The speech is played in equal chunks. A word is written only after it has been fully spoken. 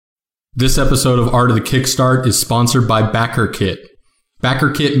This episode of Art of the Kickstart is sponsored by BackerKit.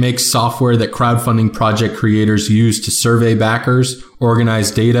 BackerKit makes software that crowdfunding project creators use to survey backers,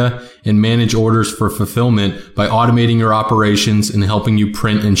 organize data, and manage orders for fulfillment by automating your operations and helping you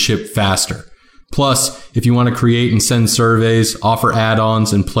print and ship faster. Plus, if you want to create and send surveys, offer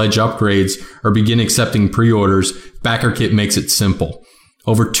add-ons, and pledge upgrades, or begin accepting pre-orders, BackerKit makes it simple.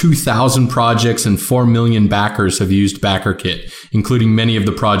 Over 2,000 projects and 4 million backers have used BackerKit, including many of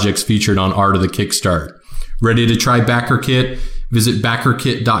the projects featured on Art of the Kickstart. Ready to try BackerKit? Visit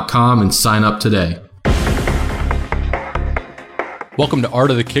backerkit.com and sign up today. Welcome to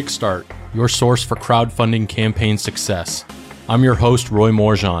Art of the Kickstart, your source for crowdfunding campaign success. I'm your host, Roy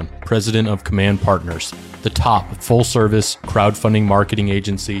Morjan, president of Command Partners, the top full-service crowdfunding marketing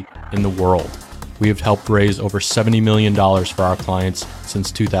agency in the world. We have helped raise over $70 million for our clients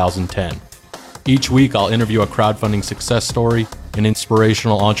since 2010. Each week, I'll interview a crowdfunding success story, an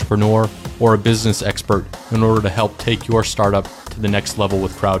inspirational entrepreneur, or a business expert in order to help take your startup to the next level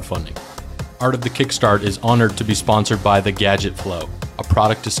with crowdfunding. Art of the Kickstart is honored to be sponsored by The Gadget Flow, a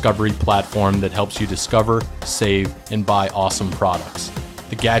product discovery platform that helps you discover, save, and buy awesome products.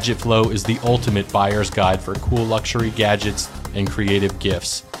 The Gadget Flow is the ultimate buyer's guide for cool luxury gadgets and creative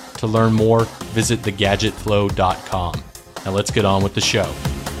gifts. To learn more, visit thegadgetflow.com. Now let's get on with the show.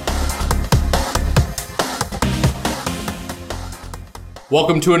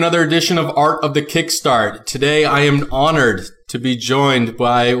 Welcome to another edition of Art of the Kickstart. Today I am honored to be joined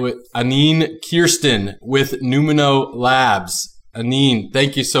by Aneen Kirsten with Numino Labs. Aneen,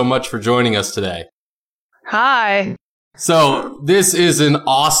 thank you so much for joining us today. Hi. So this is an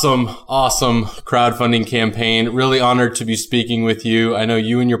awesome crowdfunding campaign. Really honored to be speaking with you. I know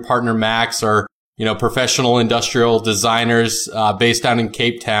you and your partner Max are, professional industrial designers based down in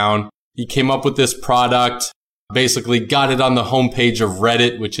Cape Town. You came up with this product, basically got it on the homepage of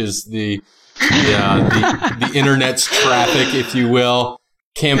Reddit, which is the internet's traffic, if you will.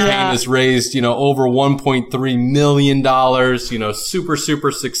 Campaign has raised, over $1.3 million,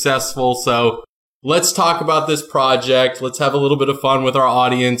 super successful. So let's talk about this project. Let's have a little bit of fun with our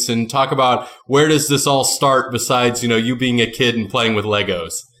audience and talk about where does this all start besides, you being a kid and playing with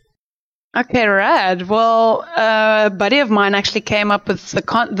Legos. Okay, rad. Well, a buddy of mine actually came up with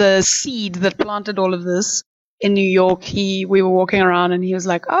the seed that planted all of this in New York. We were walking around and he was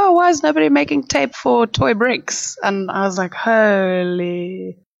like, "Oh, why is nobody making tape for toy bricks?" And I was like,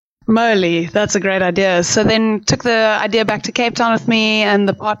 holy moly, that's a great idea. So then took the idea back to Cape Town with me, and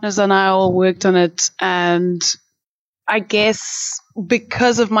the partners and I all worked on it. And I guess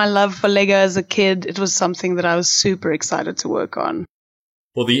because of my love for Lego as a kid, it was something that I was super excited to work on.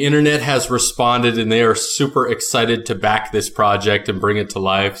 Well, the internet has responded and they are super excited to back this project and bring it to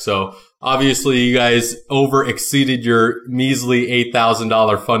life. So obviously you guys over exceeded your measly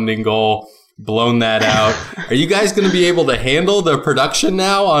 $8,000 funding goal. Blown that out. Are you guys going to be able to handle the production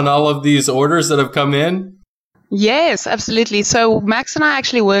now on all of these orders that have come in? Yes, absolutely. So Max and I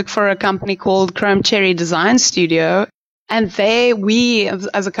actually work for a company called Chrome Cherry Design Studio, and we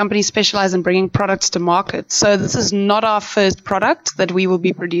as a company specialize in bringing products to market. So this is not our first product that we will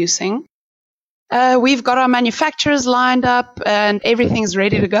be producing. We've got our manufacturers lined up and everything's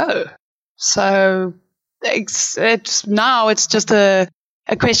ready to go. So it's just a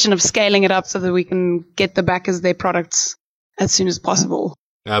question of scaling it up so that we can get the backers their products as soon as possible.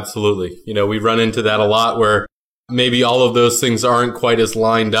 Absolutely. We run into that a lot where maybe all of those things aren't quite as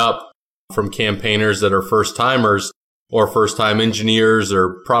lined up from campaigners that are first timers or first time engineers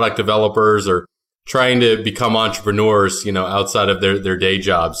or product developers or trying to become entrepreneurs, outside of their day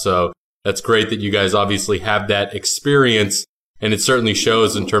job. So that's great that you guys obviously have that experience, and it certainly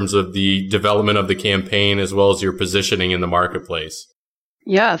shows in terms of the development of the campaign as well as your positioning in the marketplace.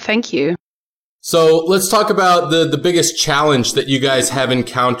 Yeah, thank you. So let's talk about the biggest challenge that you guys have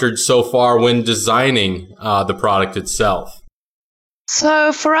encountered so far when designing the product itself.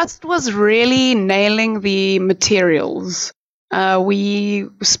 So for us, it was really nailing the materials. We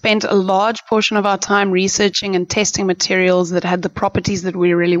spent a large portion of our time researching and testing materials that had the properties that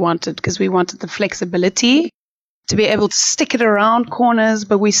we really wanted, because we wanted the flexibility to be able to stick it around corners,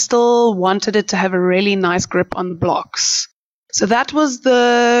 but we still wanted it to have a really nice grip on the blocks. So that was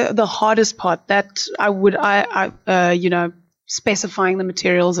the hardest part, that specifying the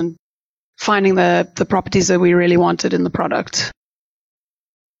materials and finding the properties that we really wanted in the product.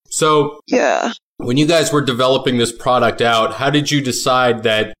 So when you guys were developing this product out, how did you decide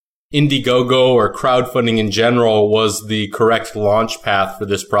that Indiegogo or crowdfunding in general was the correct launch path for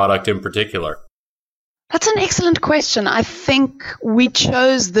this product in particular? That's an excellent question. I think we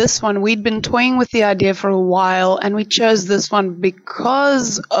chose this one. We'd been toying with the idea for a while, and we chose this one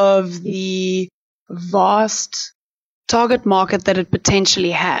because of the vast target market that it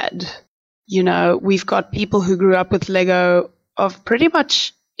potentially had. You know, we've got people who grew up with Lego of pretty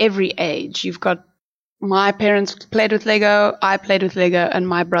much every age. You've got my parents played with Lego, I played with Lego, and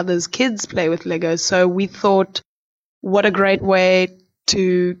my brother's kids play with Lego. So we thought, what a great way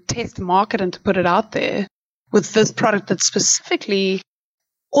to test the market and to put it out there with this product that specifically,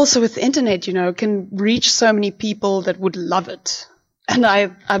 also with the internet, you know, can reach so many people that would love it. And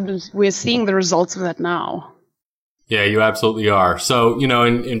we're seeing the results of that now. Yeah, you absolutely are. So, you know,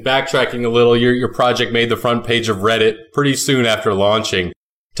 in backtracking a little, your project made the front page of Reddit pretty soon after launching.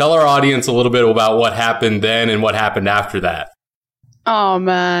 Tell our audience a little bit about what happened then and what happened after that. Oh,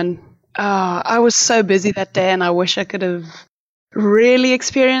 man. I was so busy that day, and I wish I could have really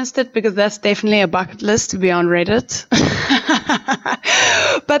experienced it, because that's definitely a bucket list to be on Reddit.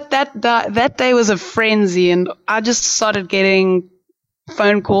 But that day was a frenzy, and I just started getting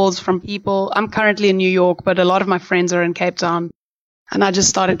phone calls from people. I'm currently in New York, but a lot of my friends are in Cape Town, and I just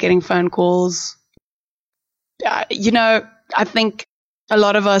started getting phone calls. You know, I think a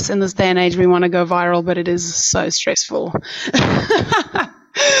lot of us in this day and age, we want to go viral, but it is so stressful.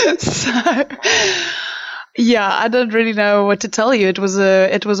 So, yeah, I don't really know what to tell you. It was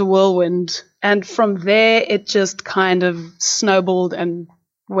a whirlwind, and from there it just kind of snowballed and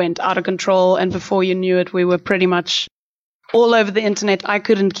went out of control. And before you knew it, we were pretty much all over the internet. I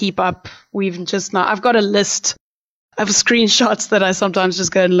couldn't keep up. I've got a list of screenshots that I sometimes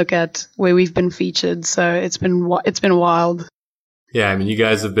just go and look at where we've been featured. So it's been wild. Yeah, I mean, you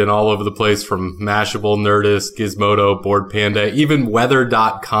guys have been all over the place, from Mashable, Nerdist, Gizmodo, Board Panda, even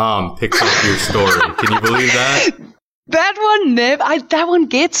weather.com picks up your story. Can you believe that? That one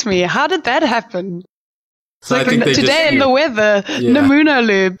gets me. How did that happen? So like I think today in the weather, Namuno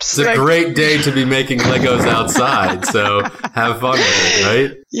loops. It's a great day to be making Legos outside, so have fun with it,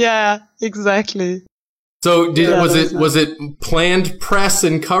 right? Yeah, exactly. So was it planned press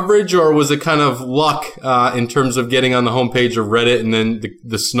and coverage, or was it kind of luck in terms of getting on the homepage of Reddit and then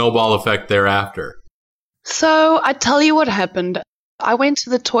the snowball effect thereafter? So I tell you what happened. I went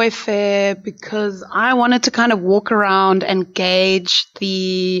to the toy fair because I wanted to kind of walk around and gauge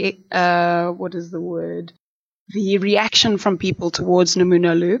the the reaction from people towards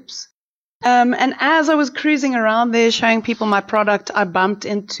Namuno loops. And as I was cruising around there showing people my product, I bumped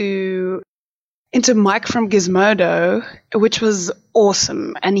into Mike from Gizmodo, which was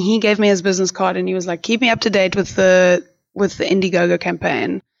awesome. And he gave me his business card, and he was like, keep me up to date with the Indiegogo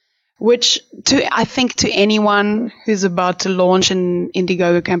campaign, which I think to anyone who's about to launch an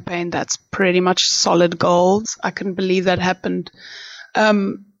Indiegogo campaign, that's pretty much solid gold. I couldn't believe that happened.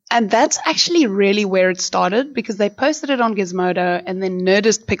 And that's actually really where it started, because they posted it on Gizmodo and then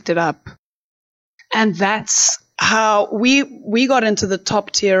Nerdist picked it up. And that's how we got into the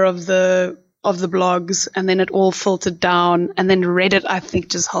top tier of the blogs, and then it all filtered down, and then Reddit, I think,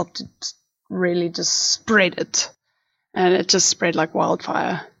 just helped really just spread it, and it just spread like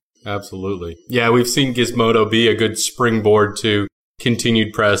wildfire. Absolutely. Yeah, we've seen Gizmodo be a good springboard to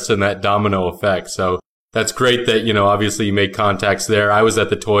continued press and that domino effect. So that's great that, you know, obviously you made contacts there. I was at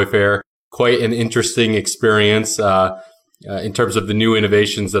the toy fair. Quite an interesting experience in terms of the new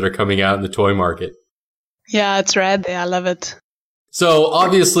innovations that are coming out in the toy market. Yeah, it's rad there. I love it. So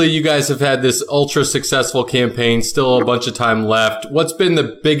obviously you guys have had this ultra successful campaign, still a bunch of time left. What's been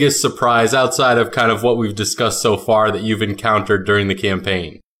the biggest surprise outside of kind of what we've discussed so far that you've encountered during the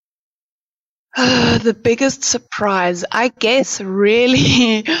campaign? The biggest surprise, I guess,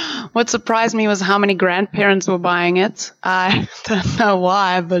 really, what surprised me was how many grandparents were buying it. I don't know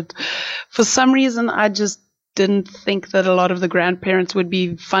why, but for some reason, I just didn't think that a lot of the grandparents would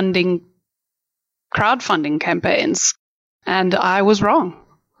be funding crowdfunding campaigns. And I was wrong.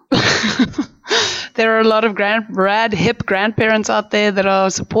 There are a lot of rad, hip grandparents out there that are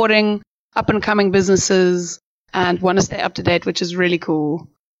supporting up-and-coming businesses and want to stay up to date, which is really cool.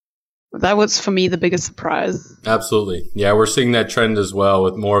 That was, for me, the biggest surprise. Absolutely. Yeah, we're seeing that trend as well,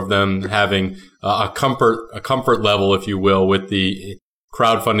 with more of them having a comfort level, if you will, with the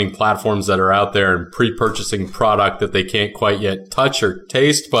crowdfunding platforms that are out there and pre-purchasing product that they can't quite yet touch or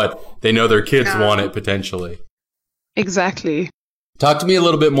taste, but they know their kids want it potentially. Exactly. Talk to me a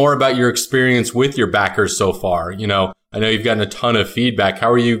little bit more about your experience with your backers so far. You know, I know you've gotten a ton of feedback.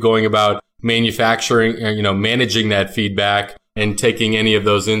 How are you going about manufacturing, managing that feedback and taking any of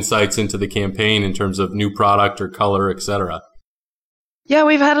those insights into the campaign in terms of new product or color, et cetera? Yeah,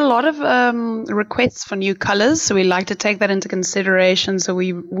 we've had a lot of requests for new colors, so we like to take that into consideration. So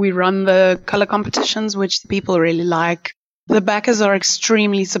we run the color competitions, which the people really like. The backers are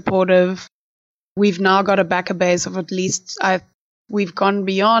extremely supportive. We've now got a backer base of at least, we've gone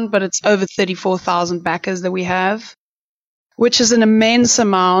beyond, but it's over 34,000 backers that we have, which is an immense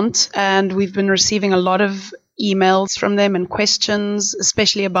amount. And we've been receiving a lot of emails from them and questions,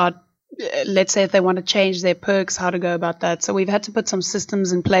 especially about, let's say if they want to change their perks, how to go about that. So we've had to put some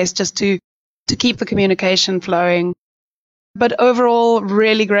systems in place just to keep the communication flowing. But overall,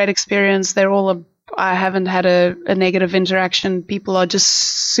 really great experience. I haven't had a negative interaction. People are just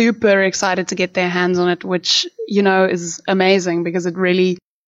super excited to get their hands on it, which, is amazing because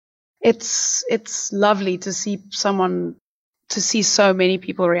it's lovely to see so many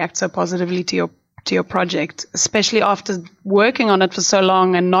people react so positively to your project, especially after working on it for so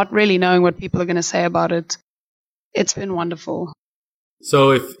long and not really knowing what people are going to say about it. It's been wonderful.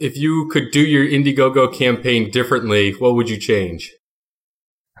 So if you could do your Indiegogo campaign differently, what would you change?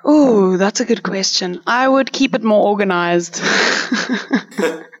 Oh, that's a good question. I would keep it more organized.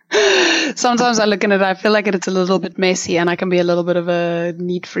 Sometimes I look at it, I feel like it's a little bit messy and I can be a little bit of a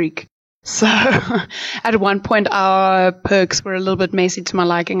neat freak. So at one point our perks were a little bit messy to my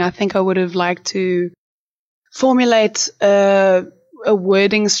liking. I think I would have liked to formulate a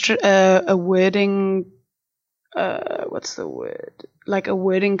wording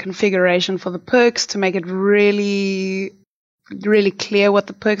configuration for the perks to make it really, really clear what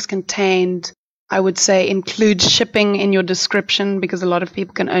the perks contained. I would say include shipping in your description because a lot of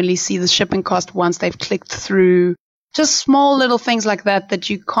people can only see the shipping cost once they've clicked through. Just small little things like that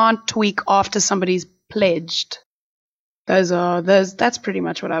you can't tweak after somebody's pledged. That's pretty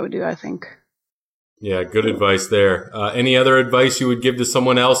much what I would do, I think. Yeah, good advice there. Any other advice you would give to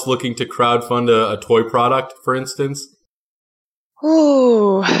someone else looking to crowdfund a toy product, for instance?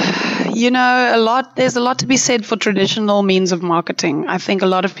 Oh, there's a lot to be said for traditional means of marketing. I think a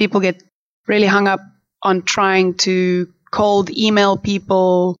lot of people get really hung up on trying to cold email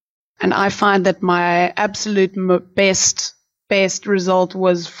people. And I find that my absolute best result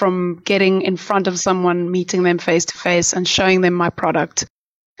was from getting in front of someone, meeting them face to face and showing them my product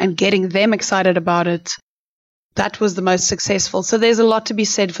and getting them excited about it. That was the most successful. So there's a lot to be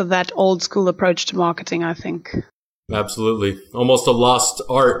said for that old school approach to marketing, I think. Absolutely. Almost a lost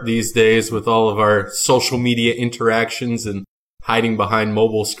art these days with all of our social media interactions and hiding behind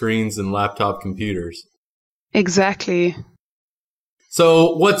mobile screens and laptop computers. Exactly.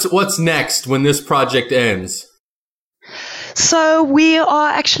 So what's next when this project ends? So we've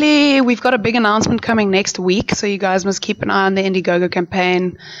got a big announcement coming next week. So you guys must keep an eye on the Indiegogo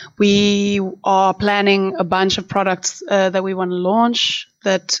campaign. We are planning a bunch of products that we want to launch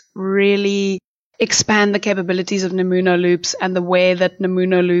that really expand the capabilities of Namuno Loops and the way that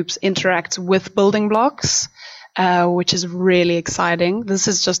Namuno Loops interacts with building blocks, which is really exciting. This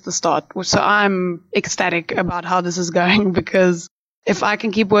is just the start. So I'm ecstatic about how this is going because if I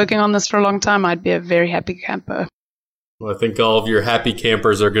can keep working on this for a long time, I'd be a very happy camper. Well, I think all of your happy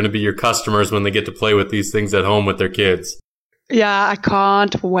campers are going to be your customers when they get to play with these things at home with their kids. Yeah, I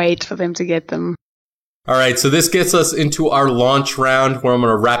can't wait for them to get them. All right, so this gets us into our launch round where I'm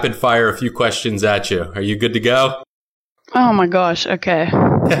going to rapid fire a few questions at you. Are you good to go? Oh my gosh, okay.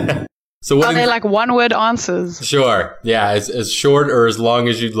 So are they like one-word answers? Sure. Yeah, as short or as long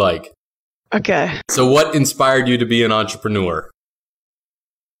as you'd like. Okay. So what inspired you to be an entrepreneur?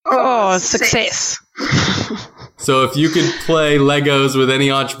 Oh, success. So if you could play Legos with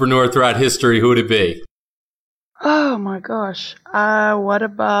any entrepreneur throughout history, who would it be? Oh my gosh. What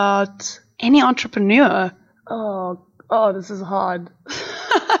about any entrepreneur? Oh, this is hard.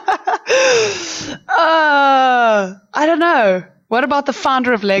 I don't know. What about the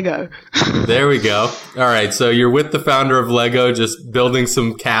founder of Lego? There we go. All right. So you're with the founder of Lego, just building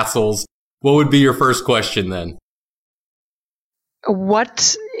some castles. What would be your first question then?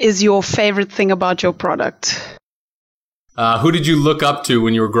 What is your favorite thing about your product? Who did you look up to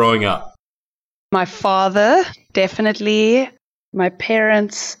when you were growing up? My father, definitely. My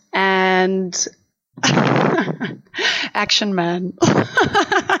parents and Action Man.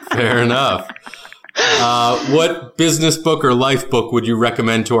 Fair enough. What business book or life book would you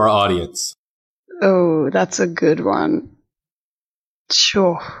recommend to our audience? Oh, that's a good one.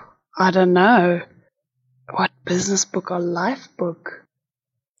 Sure. I don't know. What business book or life book?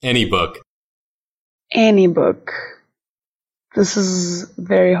 Any book. Any book. This is a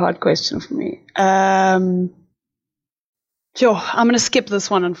very hard question for me. Sure, I'm going to skip this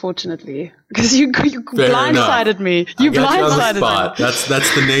one, unfortunately, because you blindsided me. You blindsided me.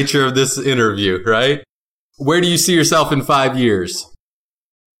 That's the nature of this interview, right? Where do you see yourself in 5 years?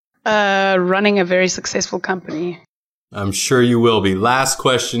 running a very successful company. I'm sure you will be. Last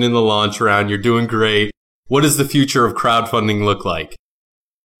question in the launch round. You're doing great. What does the future of crowdfunding look like?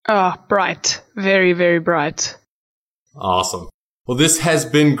 Oh, bright. Very, very bright. Awesome. Well, this has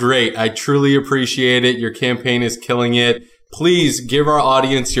been great. I truly appreciate it. Your campaign is killing it. Please give our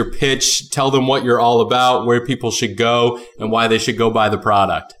audience your pitch. Tell them what you're all about, where people should go, and why they should go buy the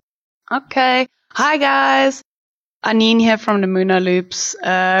product. Okay. Hi, guys. Anine here from Namuna Loops.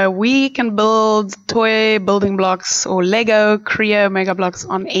 We can build toy building blocks or Lego Creo Mega Blocks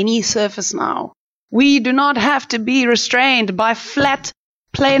on any surface now. We do not have to be restrained by flat,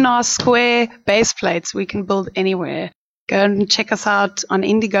 planar, square base plates. We can build anywhere. Go and check us out on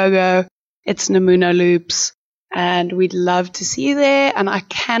Indiegogo. It's Namuna Loops. And we'd love to see you there. And I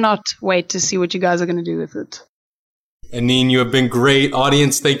cannot wait to see what you guys are going to do with it. Anine, you have been great.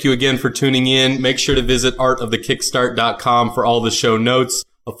 Audience, thank you again for tuning in. Make sure to visit artofthekickstart.com for all the show notes,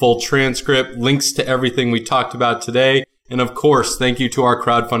 a full transcript, links to everything we talked about today. And of course, thank you to our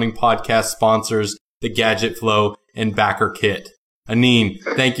crowdfunding podcast sponsors, The Gadget Flow and Backer Kit. Anine,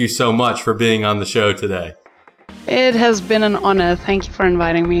 thank you so much for being on the show today. It has been an honor. Thank you for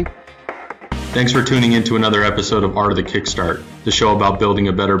inviting me. Thanks for tuning in to another episode of Art of the Kickstart, the show about building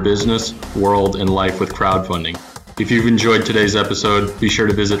a better business, world, and life with crowdfunding. If you've enjoyed today's episode, be sure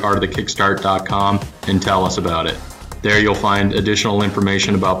to visit artofthekickstart.com and tell us about it. There you'll find additional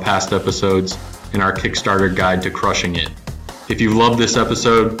information about past episodes and our Kickstarter guide to crushing it. If you loved this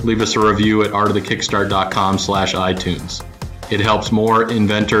episode, leave us a review at artofthekickstart.com/iTunes. It helps more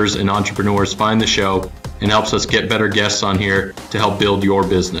inventors and entrepreneurs find the show and helps us get better guests on here to help build your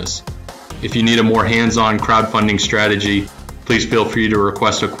business. If you need a more hands-on crowdfunding strategy, please feel free to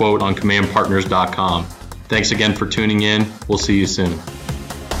request a quote on commandpartners.com. Thanks again for tuning in. We'll see you soon.